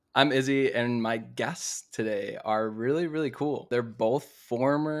I'm Izzy, and my guests today are really, really cool. They're both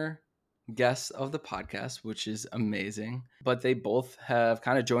former guests of the podcast, which is amazing, but they both have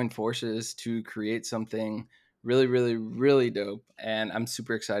kind of joined forces to create something really, really, really dope. And I'm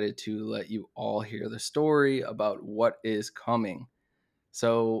super excited to let you all hear the story about what is coming.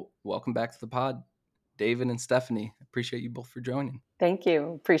 So, welcome back to the pod, David and Stephanie. Appreciate you both for joining. Thank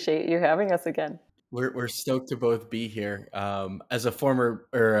you. Appreciate you having us again. We're stoked to both be here. As a former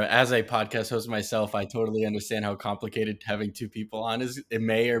or as a podcast host myself, I totally understand how complicated having two people on is. It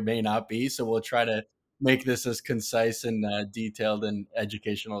may or may not be. So we'll try to make this as concise and detailed and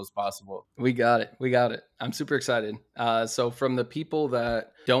educational as possible. We got it. We got it. I'm super excited. So from the people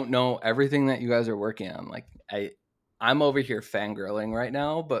that don't know everything that you guys are working on, like I'm over here fangirling right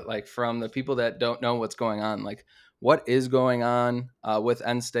now, but like from the people that don't know what's going on, like what is going on with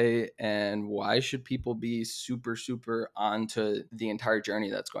End State, and why should people be super, super onto the entire journey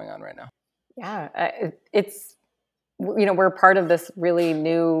that's going on right now? Yeah, it's we're part of this really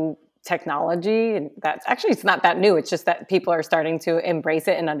new technology, and that's actually it's not that new. It's just that people are starting to embrace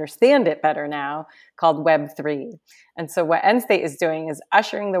it and understand it better now, called Web3. And so what End State is doing is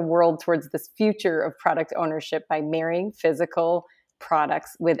ushering the world towards this future of product ownership by marrying physical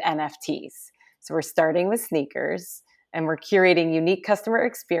products with NFTs. So we're starting with sneakers, and we're curating unique customer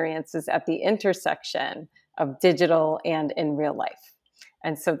experiences at the intersection of digital and in real life.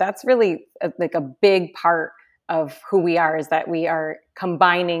 And so that's really like a big part of who we are, is that we are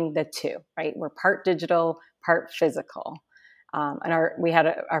combining the two, right? We're part digital, part physical. And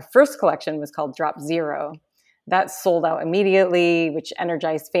our first collection was called Drop Zero. That sold out immediately, which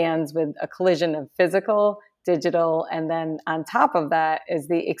energized fans with a collision of physical, digital, and then on top of that is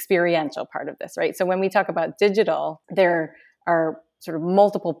the experiential part of this, right? So when we talk about digital, there are sort of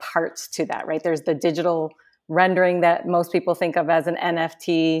multiple parts to that, right? There's the digital rendering that most people think of as an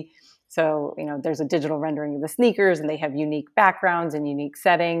NFT. So, there's a digital rendering of the sneakers, and they have unique backgrounds and unique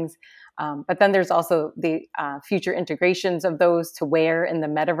settings. But then there's also the future integrations of those to wear in the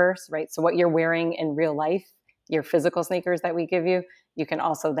metaverse, right? So what you're wearing in real life, your physical sneakers that we give you, you can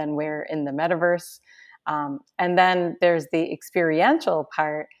also then wear in the metaverse. And then there's the experiential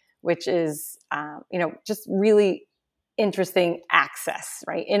part, which is, just really interesting access,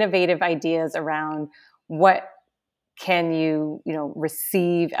 right? Innovative ideas around what can you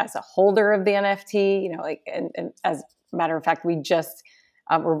receive as a holder of the NFT, and as a matter of fact, we just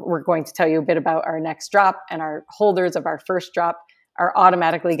we're going to tell you a bit about our next drop, and our holders of our first drop are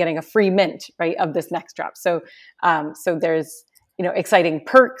automatically getting a free mint, right, of this next drop. So there's exciting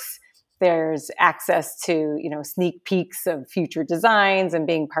perks. There's access to sneak peeks of future designs and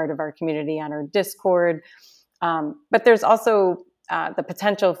being part of our community on our Discord. But there's also the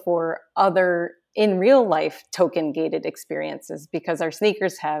potential for other in real life token gated experiences, because our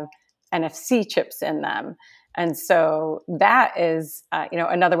sneakers have NFC chips in them. And so that is,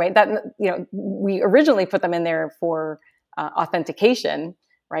 another way that, we originally put them in there for authentication,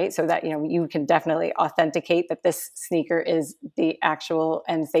 right? So that, you can definitely authenticate that this sneaker is the actual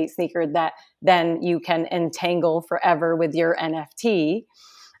End State sneaker that then you can entangle forever with your NFT.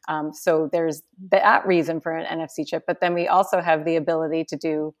 So there's that reason for an NFC chip, but then we also have the ability to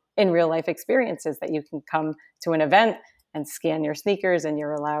do in real life experiences, that you can come to an event and scan your sneakers, and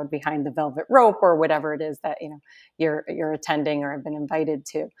you're allowed behind the velvet rope or whatever it is that you're attending or have been invited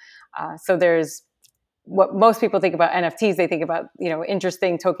to. So there's what most people think about NFTs. They think about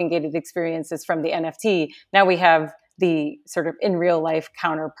interesting token gated experiences from the NFT. Now we have the sort of in real life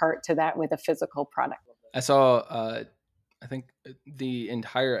counterpart to that with a physical product. I saw I think the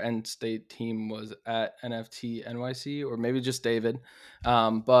entire End State team was at NFT NYC, or maybe just David.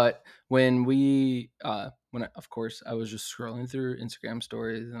 But of course, I was just scrolling through Instagram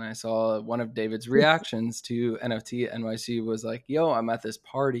stories, and I saw one of David's reactions to NFT NYC was like, "Yo, I'm at this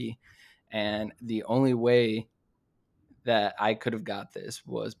party, and the only way that I could have got this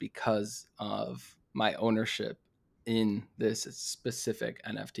was because of my ownership in this specific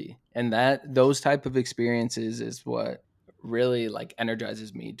NFT." And those type of experiences is what really like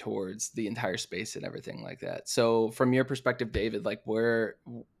energizes me towards the entire space and everything like that. So from your perspective, David, like what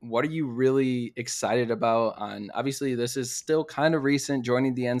are you really excited about? On obviously this is still kind of recent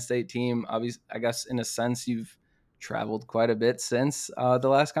joining the End State team. Obviously, I guess in a sense you've traveled quite a bit since the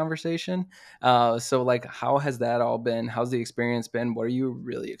last conversation. So like, how has that all been? How's the experience been? What are you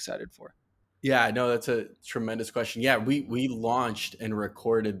really excited for? Yeah, I know that's a tremendous question. Yeah, we launched and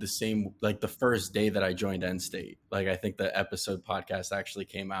recorded the same, like the first day that I joined End State. Like I think the episode podcast actually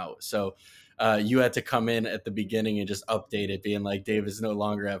came out. So you had to come in at the beginning and just update it, being like Dave is no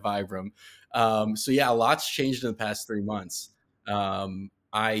longer at Vibram. So yeah, a lot's changed in the past 3 months.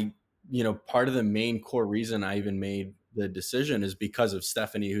 I, part of the main core reason I even made the decision is because of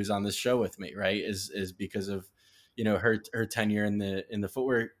Stephanie, who's on this show with me, right? Is because of, her tenure in the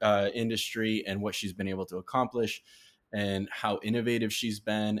footwear industry and what she's been able to accomplish and how innovative she's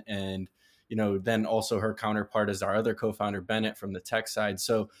been. And, then also her counterpart is our other co-founder, Bennett, from the tech side.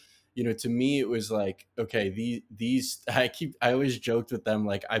 So, to me, it was like, okay, these I always joked with them,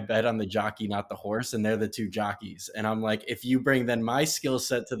 like, I bet on the jockey, not the horse, and they're the two jockeys. And I'm like, if you bring then my skill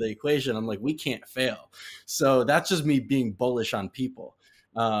set to the equation, I'm like, we can't fail. So that's just me being bullish on people.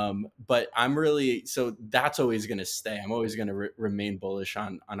 But so that's always going to stay. I'm always going to remain bullish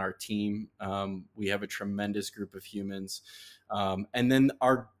on our team. We have a tremendous group of humans. And then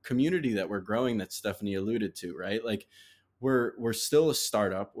our community that we're growing, that Stephanie alluded to, right? Like, we're still a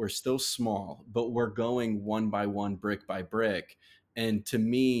startup, we're still small, but we're going one by one, brick by brick. And to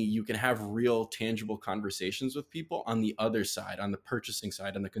me, you can have real tangible conversations with people on the other side, on the purchasing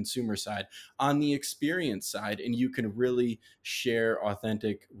side, on the consumer side, on the experience side, and you can really share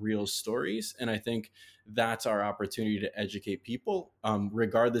authentic, real stories. And I think that's our opportunity to educate people,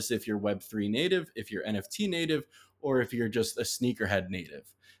 regardless if you're Web3 native, if you're NFT native, or if you're just a sneakerhead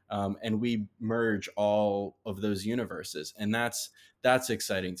native. And we merge all of those universes, and that's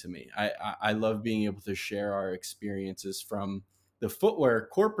exciting to me. I love being able to share our experiences from the footwear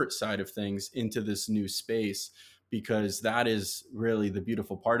corporate side of things into this new space, because that is really the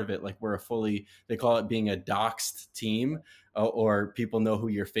beautiful part of it. Like, they call it being a doxed team, or people know who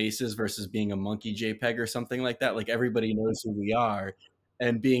your face is, versus being a monkey JPEG or something like that. Like, everybody knows who we are,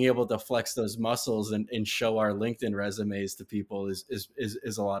 and being able to flex those muscles and show our LinkedIn resumes to people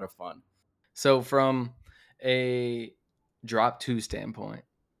is a lot of fun. So from a drop 2 standpoint,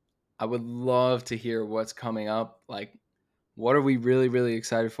 I would love to hear what's coming up. Like, what are we really, really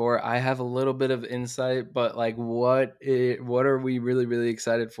excited for? I have a little bit of insight, but like, what are we really, really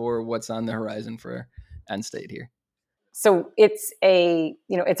excited for? What's on the horizon for End State here? So it's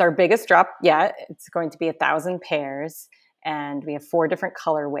our biggest drop yet. It's going to be 1,000 pairs, and we have 4 different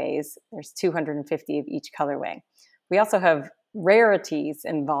colorways. There's 250 of each colorway. We also have rarities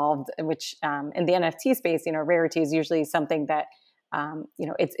involved, which in the NFT space, rarity is usually something that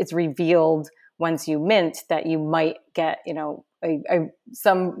it's revealed once you mint, that you might get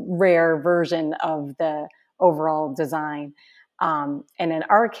some rare version of the overall design. And in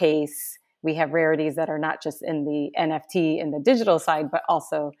our case, we have rarities that are not just in the NFT in the digital side, but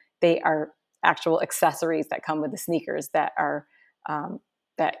also they are actual accessories that come with the sneakers that are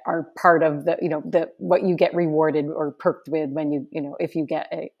part of the what you get rewarded or perked with when if you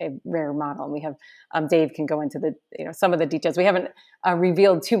get a rare model. And we have Dave can go into the some of the details. We haven't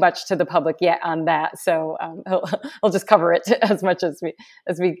revealed too much to the public yet on that, so he'll just cover it as much as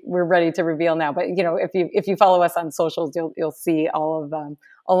we're ready to reveal now. But if you follow us on socials, you'll see all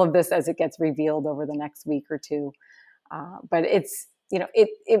of this as it gets revealed over the next week or two. But it's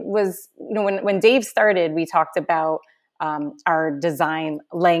it was when Dave started, we talked about our design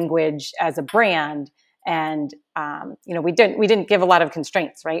language as a brand, and we didn't give a lot of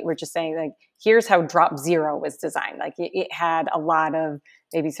constraints, right? We're just saying, like, here's how Drop Zero was designed. Like, it had a lot of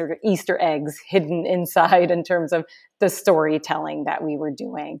maybe sort of Easter eggs hidden inside in terms of the storytelling that we were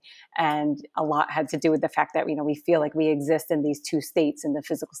doing, and a lot had to do with the fact that we feel like we exist in these 2 states, in the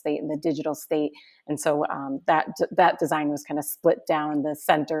physical state and the digital state. And so that design was kind of split down the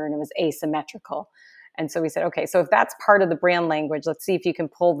center, and it was asymmetrical. And so we said, okay, so if that's part of the brand language, let's see if you can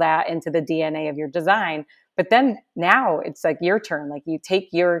pull that into the DNA of your design. But then now it's like your turn. Like, you take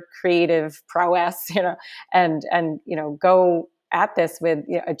your creative prowess, and go at this with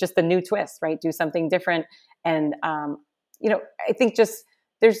just a new twist, right? Do something different. And I think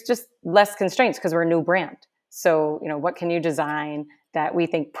there's just less constraints because we're a new brand. So what can you design that we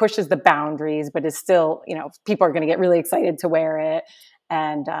think pushes the boundaries, but is still people are going to get really excited to wear it.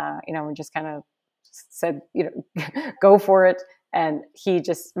 And we're just kind of said, go for it. And he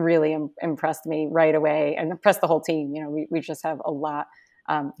just really impressed me right away, and impressed the whole team. We just have a lot.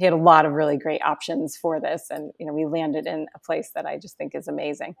 He had a lot of really great options for this, and we landed in a place that I just think is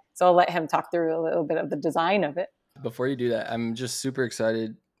amazing. So I'll let him talk through a little bit of the design of it. Before you do that, I'm just super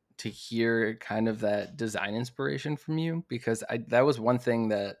excited to hear kind of that design inspiration from you, because that was one thing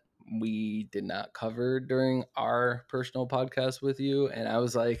that we did not cover during our personal podcast with you, and I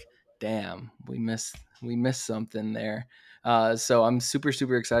was like, damn, we missed something there. So I'm super,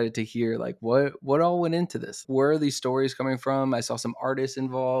 super excited to hear like what all went into this. Where are these stories coming from? I saw some artists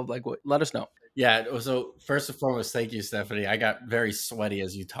involved. Like, let us know. Yeah. So first and foremost, thank you, Stephanie. I got very sweaty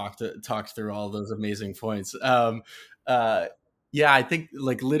as you talked through all those amazing points. Yeah, I think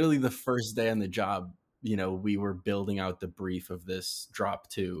like literally the first day on the job, we were building out the brief of this Drop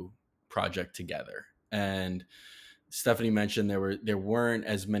 2 project together. And Stephanie mentioned there weren't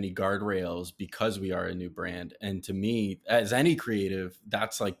as many guardrails because we are a new brand. And to me, as any creative,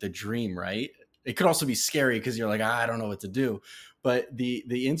 that's like the dream, right? It could also be scary because you're like, I don't know what to do. But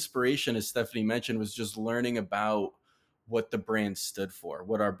the inspiration, as Stephanie mentioned, was just learning about what the brand stood for,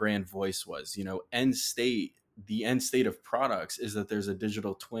 what our brand voice was. The end state of products is that there's a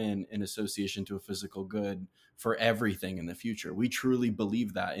digital twin in association to a physical good for everything in the future. We truly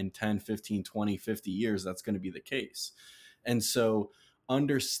believe that in 10, 15, 20, 50 years, that's going to be the case. And so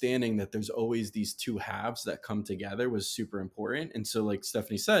understanding that there's always these two halves that come together was super important. And so, like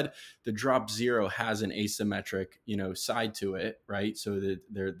Stephanie said, the Drop Zero has an asymmetric, side to it, right? So that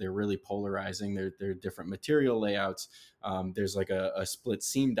they're really polarizing. They're different material layouts. There's like a split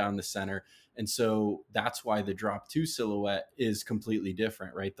seam down the center. And so that's why the Drop 2 silhouette is completely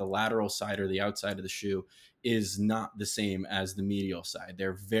different, right? The lateral side or the outside of the shoe is not the same as the medial side.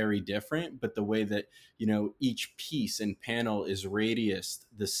 They're very different, but the way that, each piece and panel is radiused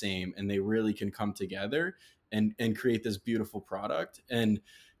the same, and they really can come together and create this beautiful product. And,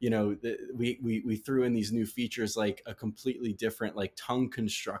 we threw in these new features, like a completely different, like tongue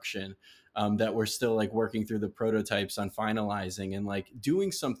construction, that we're still like working through the prototypes on finalizing, and like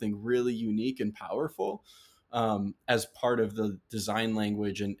doing something really unique and powerful, as part of the design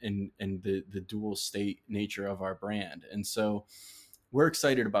language and the dual state nature of our brand. And so we're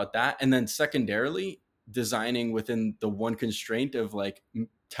excited about that. And then secondarily, designing within the one constraint of like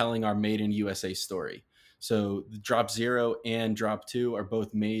telling our made in USA story. So the Drop Zero and Drop 2 are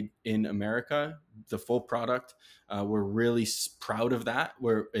both made in America, the full product. We're really proud of that,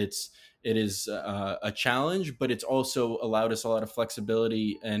 where it is a challenge, but it's also allowed us a lot of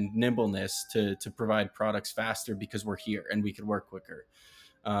flexibility and nimbleness to provide products faster because we're here and we can work quicker.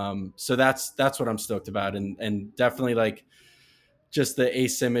 So that's what I'm stoked about. And definitely, like, just the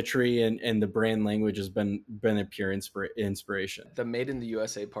asymmetry and the brand language has been a pure inspiration. The made in the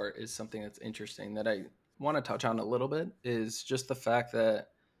USA part is something that's interesting that I want to touch on a little bit, is just the fact that,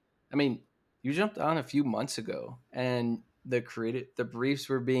 I mean, you jumped on a few months ago and the briefs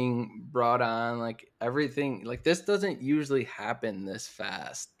were being brought on, like everything, like this doesn't usually happen this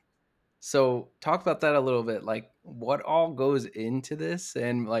fast. So talk about that a little bit, like what all goes into this,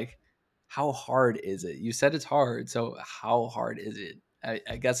 and like how hard is it? You said it's hard, so how hard is it?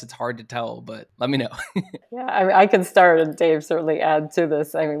 I guess it's hard to tell, but let me know. Yeah, I can start, and Dave certainly add to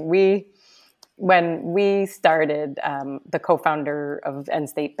this. I mean, when we started, the co-founder of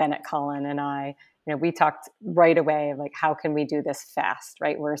Endstate, Bennett Cullen, and I, we talked right away of like, how can we do this fast,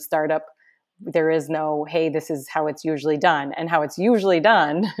 right? We're a startup. There is no, hey, this is how it's usually done. And how it's usually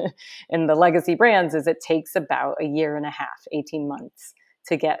done in the legacy brands is it takes about a year and a half, 18 months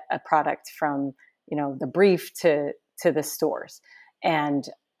to get a product from, the brief to the stores. And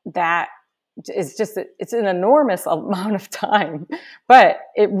that is just, it's an enormous amount of time, but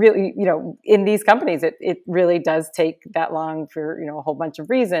it really, in these companies, it really does take that long for, a whole bunch of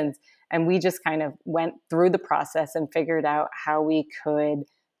reasons. And we just kind of went through the process and figured out how we could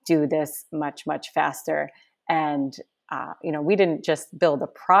do this much, much faster. And, we didn't just build a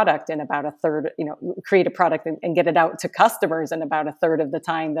product in about a third, create a product and get it out to customers in about a third of the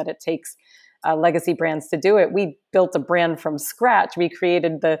time that it takes legacy brands to do it. We built a brand from scratch. We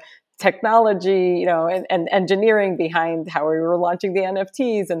created the technology, and engineering behind how we were launching the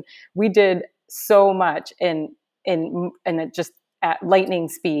NFTs, and we did so much in it just at lightning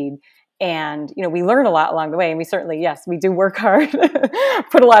speed. And we learn a lot along the way, and we certainly, yes, we do work hard,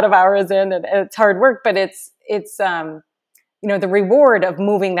 put a lot of hours in, and it's hard work, but it's the reward of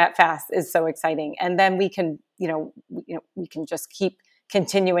moving that fast is so exciting. And then we can we can just keep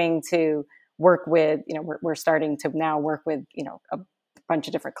continuing to work with, we're starting to now work with a bunch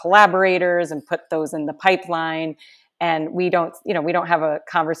of different collaborators and put those in the pipeline. And we don't have a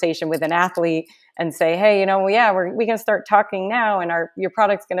conversation with an athlete and say, hey, we can start talking now, and your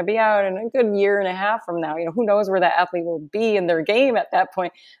product's going to be out in a good year and a half from now. Who knows where that athlete will be in their game at that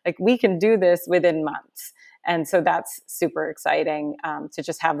point? Like, we can do this within months. And so that's super exciting, to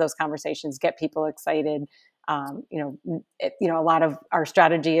just have those conversations, get people excited. A lot of our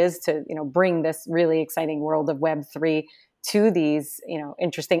strategy is to, bring this really exciting world of Web3 to these,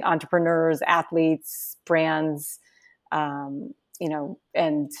 interesting entrepreneurs, athletes, brands,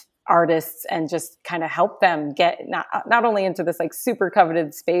 and artists, and just kind of help them get not only into this like super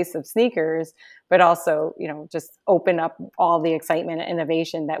coveted space of sneakers, but also, just open up all the excitement and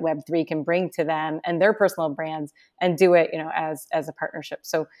innovation that Web3 can bring to them and their personal brands, and do it, as a partnership.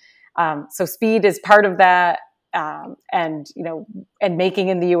 So speed is part of that. and and making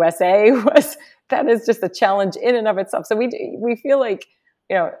in the USA that is just a challenge in and of itself. So we feel like,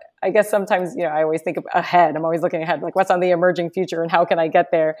 I guess sometimes, I always think ahead. I'm always looking ahead, like what's on the emerging future and how can I get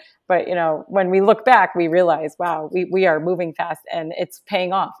there? But, when we look back, we realize, wow, we are moving fast and it's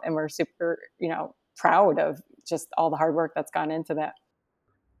paying off. And we're super, proud of just all the hard work that's gone into that.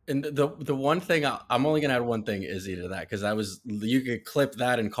 And the one thing I'm only gonna add one thing, Izzy, to that, because you could clip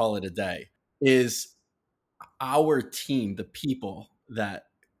that and call it a day. Is our team, the people that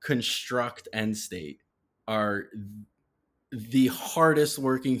construct Endstate, are the hardest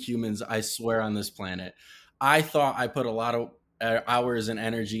working humans, I swear, on this planet. I thought I put a lot of hours and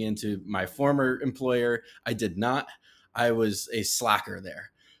energy into my former employer. I did not. I was a slacker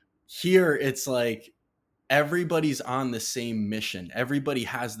there. Here, it's like everybody's on the same mission. Everybody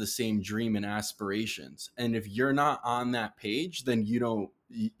has the same dream and aspirations. And if you're not on that page, then the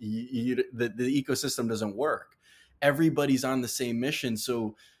ecosystem doesn't work. Everybody's on the same mission.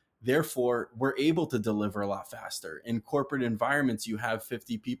 So therefore, we're able to deliver a lot faster. In corporate environments, you have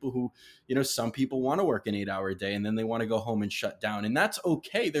 50 people who, some people want to work an 8-hour day and then they want to go home and shut down. And that's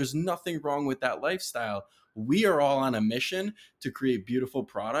okay. There's nothing wrong with that lifestyle. We are all on a mission to create beautiful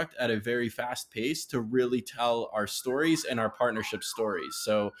product at a very fast pace to really tell our stories and our partnership stories.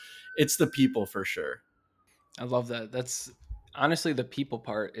 So it's the people for sure. I love that. That's honestly, the people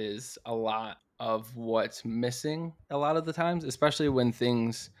part is a lot of what's missing a lot of the times, especially when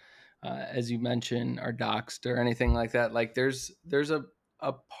things, as you mentioned, are doxed or anything like that. Like there's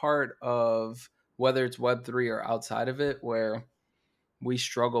a part of whether it's Web3 or outside of it where we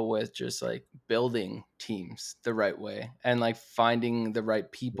struggle with just like building teams the right way and like finding the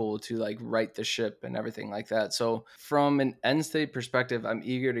right people to like right the ship and everything like that. So from an Endstate perspective, I'm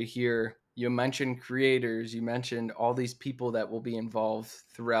eager to hear, you mentioned creators, you mentioned all these people that will be involved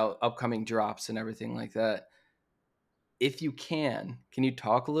throughout upcoming drops and everything like that. If you can you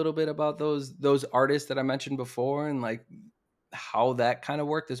talk a little bit about those artists that I mentioned before and like how that kind of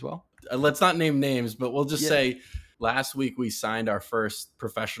worked as well? Let's not name names, but we'll just Yeah. say last week we signed our first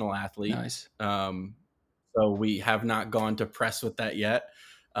professional athlete. Nice. So we have not gone to press with that yet.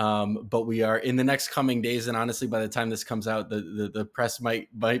 But we are in the next coming days, and honestly, by the time this comes out, the press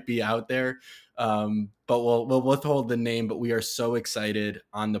might be out there. But we'll withhold the name. But we are so excited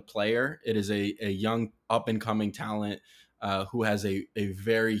on the player. It is a young up and coming talent who has a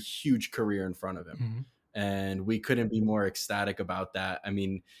very huge career in front of him. Mm-hmm. And we couldn't be more ecstatic about that. I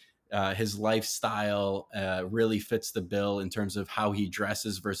mean, his lifestyle really fits the bill in terms of how he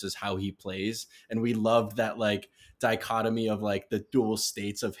dresses versus how he plays. And we love that like dichotomy of like the dual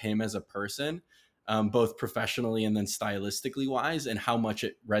states of him as a person, both professionally and then stylistically wise, and how much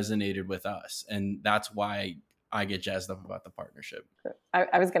it resonated with us. And that's why I get jazzed up about the partnership.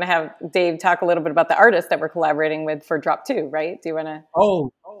 I was going to have Dave talk a little bit about the artist that we're collaborating with for Drop 2, right? Do you want to?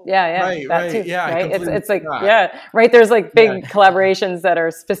 Oh, yeah, right, that right. too, Yeah, right. It's like, forgot. yeah, right. There's like big collaborations that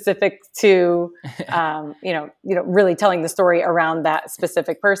are specific to, really telling the story around that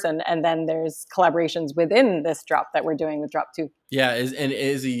specific person, and then there's collaborations within this drop that we're doing with Drop 2. Yeah, and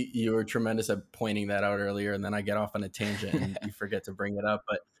Izzy, you were tremendous at pointing that out earlier, and then I get off on a tangent and you forget to bring it up.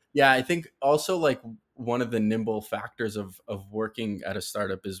 But yeah, I think also like one of the nimble factors of working at a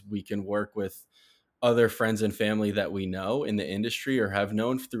startup is we can work with other friends and family that we know in the industry or have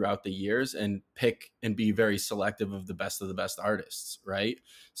known throughout the years and pick and be very selective of the best artists, right?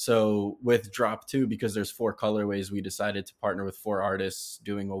 So with Drop 2, because there's 4 colorways, we decided to partner with 4 artists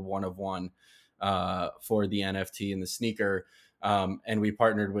doing a one of one for the NFT and the sneaker. And we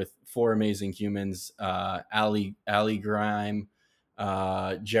partnered with 4 amazing humans, Ali Grime,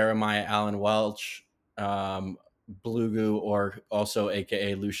 Jeremiah Allen Welch, Blugu, or also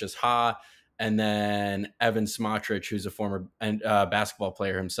AKA Lucius Ha, and then Evan Smotrich, who's a former basketball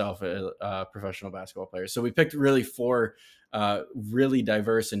player himself, a professional basketball player. So we picked really 4 really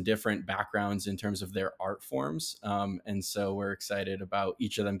diverse and different backgrounds in terms of their art forms. And so we're excited about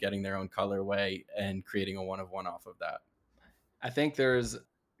each of them getting their own colorway and creating a one of one off of that. I think there's a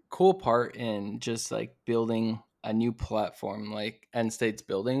cool part in just like building a new platform like Endstate's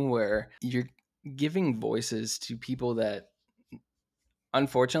building where you're giving voices to people that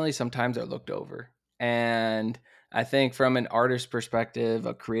unfortunately sometimes are looked over. And I think from an artist perspective,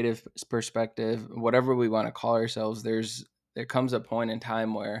 a creative perspective, whatever we want to call ourselves, there comes a point in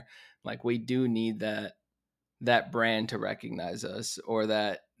time where like we do need that brand to recognize us, or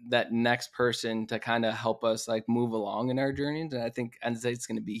that next person to kind of help us like move along in our journeys. And I think Endstate's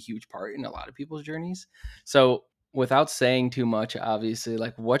going to be a huge part in a lot of people's journeys. So without saying too much, obviously,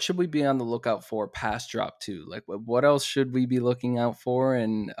 like what should we be on the lookout for past drop 2? Like what else should we be looking out for,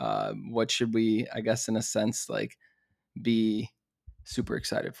 and what should we, I guess, in a sense, like be super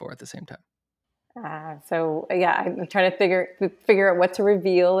excited for at the same time? So yeah, I'm trying to figure out what to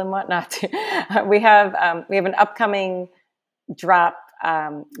reveal and what not to. We have an upcoming drop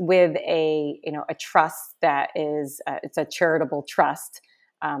with a trust that is it's a charitable trust.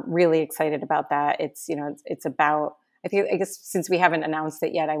 Really excited about that. It's about, I guess since we haven't announced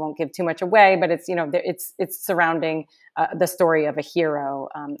it yet, I won't give too much away. But it's surrounding the story of a hero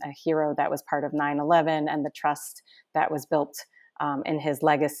that was part of 9/11 and the trust that was built in his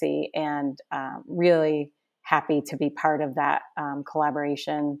legacy, and really happy to be part of that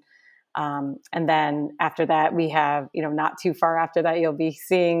collaboration. And then after that, we have, not too far after that, you'll be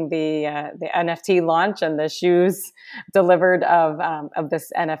seeing the NFT launch and the shoes delivered of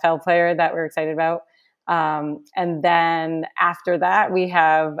this NFL player that we're excited about. And then after that, we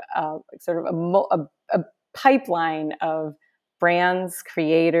have sort of a pipeline of brands,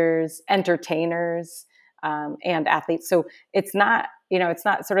 creators, entertainers, and athletes. So it's not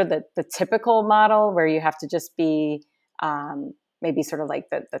sort of the typical model where you have to just be maybe sort of like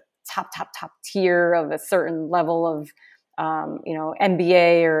the top tier of a certain level of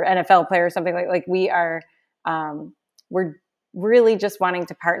NBA or NFL player or something like we are. We're really just wanting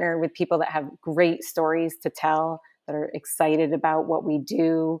to partner with people that have great stories to tell, that are excited about what we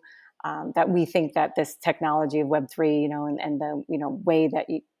do, that we think that this technology of Web3, and the way that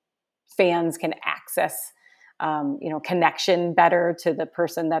fans can access connection better to the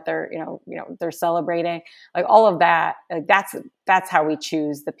person that they're celebrating, like all of that. Like that's how we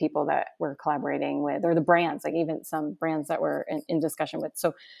choose the people that we're collaborating with, or the brands, like even some brands that we're in discussion with.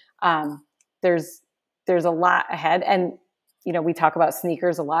 So there's a lot ahead, and we talk about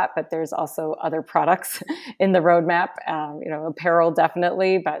sneakers a lot, but there's also other products in the roadmap. Apparel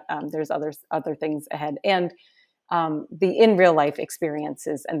definitely, but there's other things ahead, and the in real life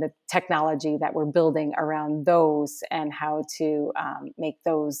experiences and the technology that we're building around those, and how to make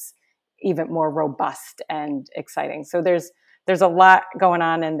those even more robust and exciting. So there's a lot going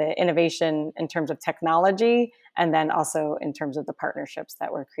on in the innovation in terms of technology, and then also in terms of the partnerships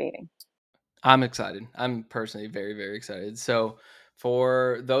that we're creating. I'm excited. I'm personally very, very excited. So,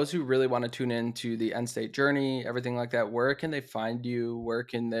 for those who really want to tune in to the end state journey, everything like that, where can they find you? Where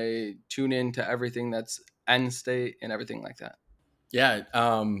can they tune in to everything that's end state and everything like that? Yeah,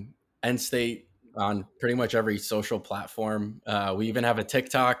 End State on pretty much every social platform. We even have a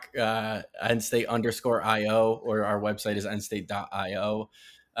TikTok, End State underscore IO, or our website is endstate.io.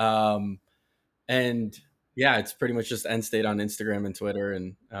 Um, and yeah, it's pretty much just End State on Instagram and Twitter,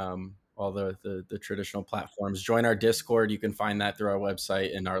 and all the traditional platforms. Join our Discord. You can find that through our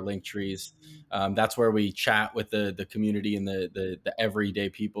website and our link trees. That's where we chat with the community and the everyday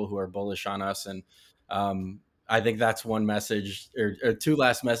people who are bullish on us. And um, I think that's one message, or two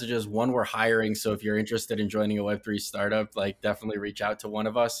last messages. One, we're hiring. So if you're interested in joining a Web3 startup, like definitely reach out to one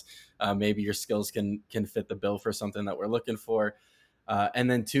of us. Maybe your skills can fit the bill for something that we're looking for. And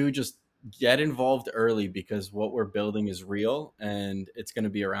then two, just get involved early, because what we're building is real and it's going to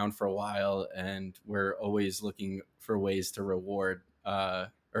be around for a while. And we're always looking for ways to reward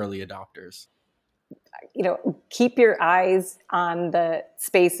early adopters. Keep your eyes on the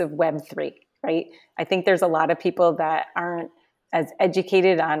space of Web3, right? I think there's a lot of people that aren't as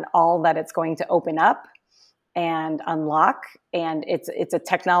educated on all that it's going to open up and unlock. And it's a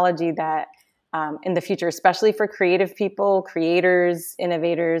technology that in the future, especially for creative people, creators,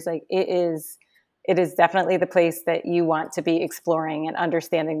 innovators, like it is definitely the place that you want to be exploring and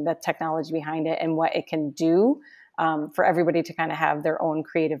understanding the technology behind it and what it can do, for everybody to kind of have their own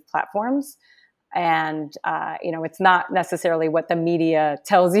creative platforms. And it's not necessarily what the media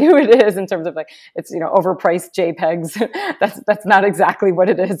tells you it is, in terms of like it's overpriced JPEGs. That's not exactly what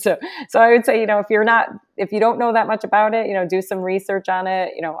it is. So I would say, if you don't know that much about it, do some research on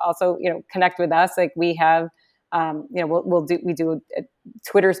it. Also connect with us. Like we have we do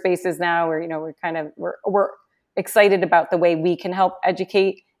Twitter Spaces now, where we're excited about the way we can help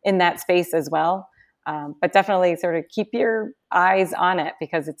educate in that space as well. But definitely sort of keep your eyes on it,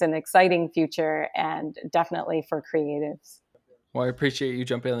 because it's an exciting future, and definitely for creatives. Well, I appreciate you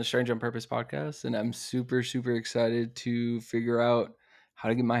jumping on the Strange on Purpose podcast, and I'm super, super excited to figure out how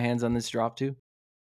to get my hands on this drop 2.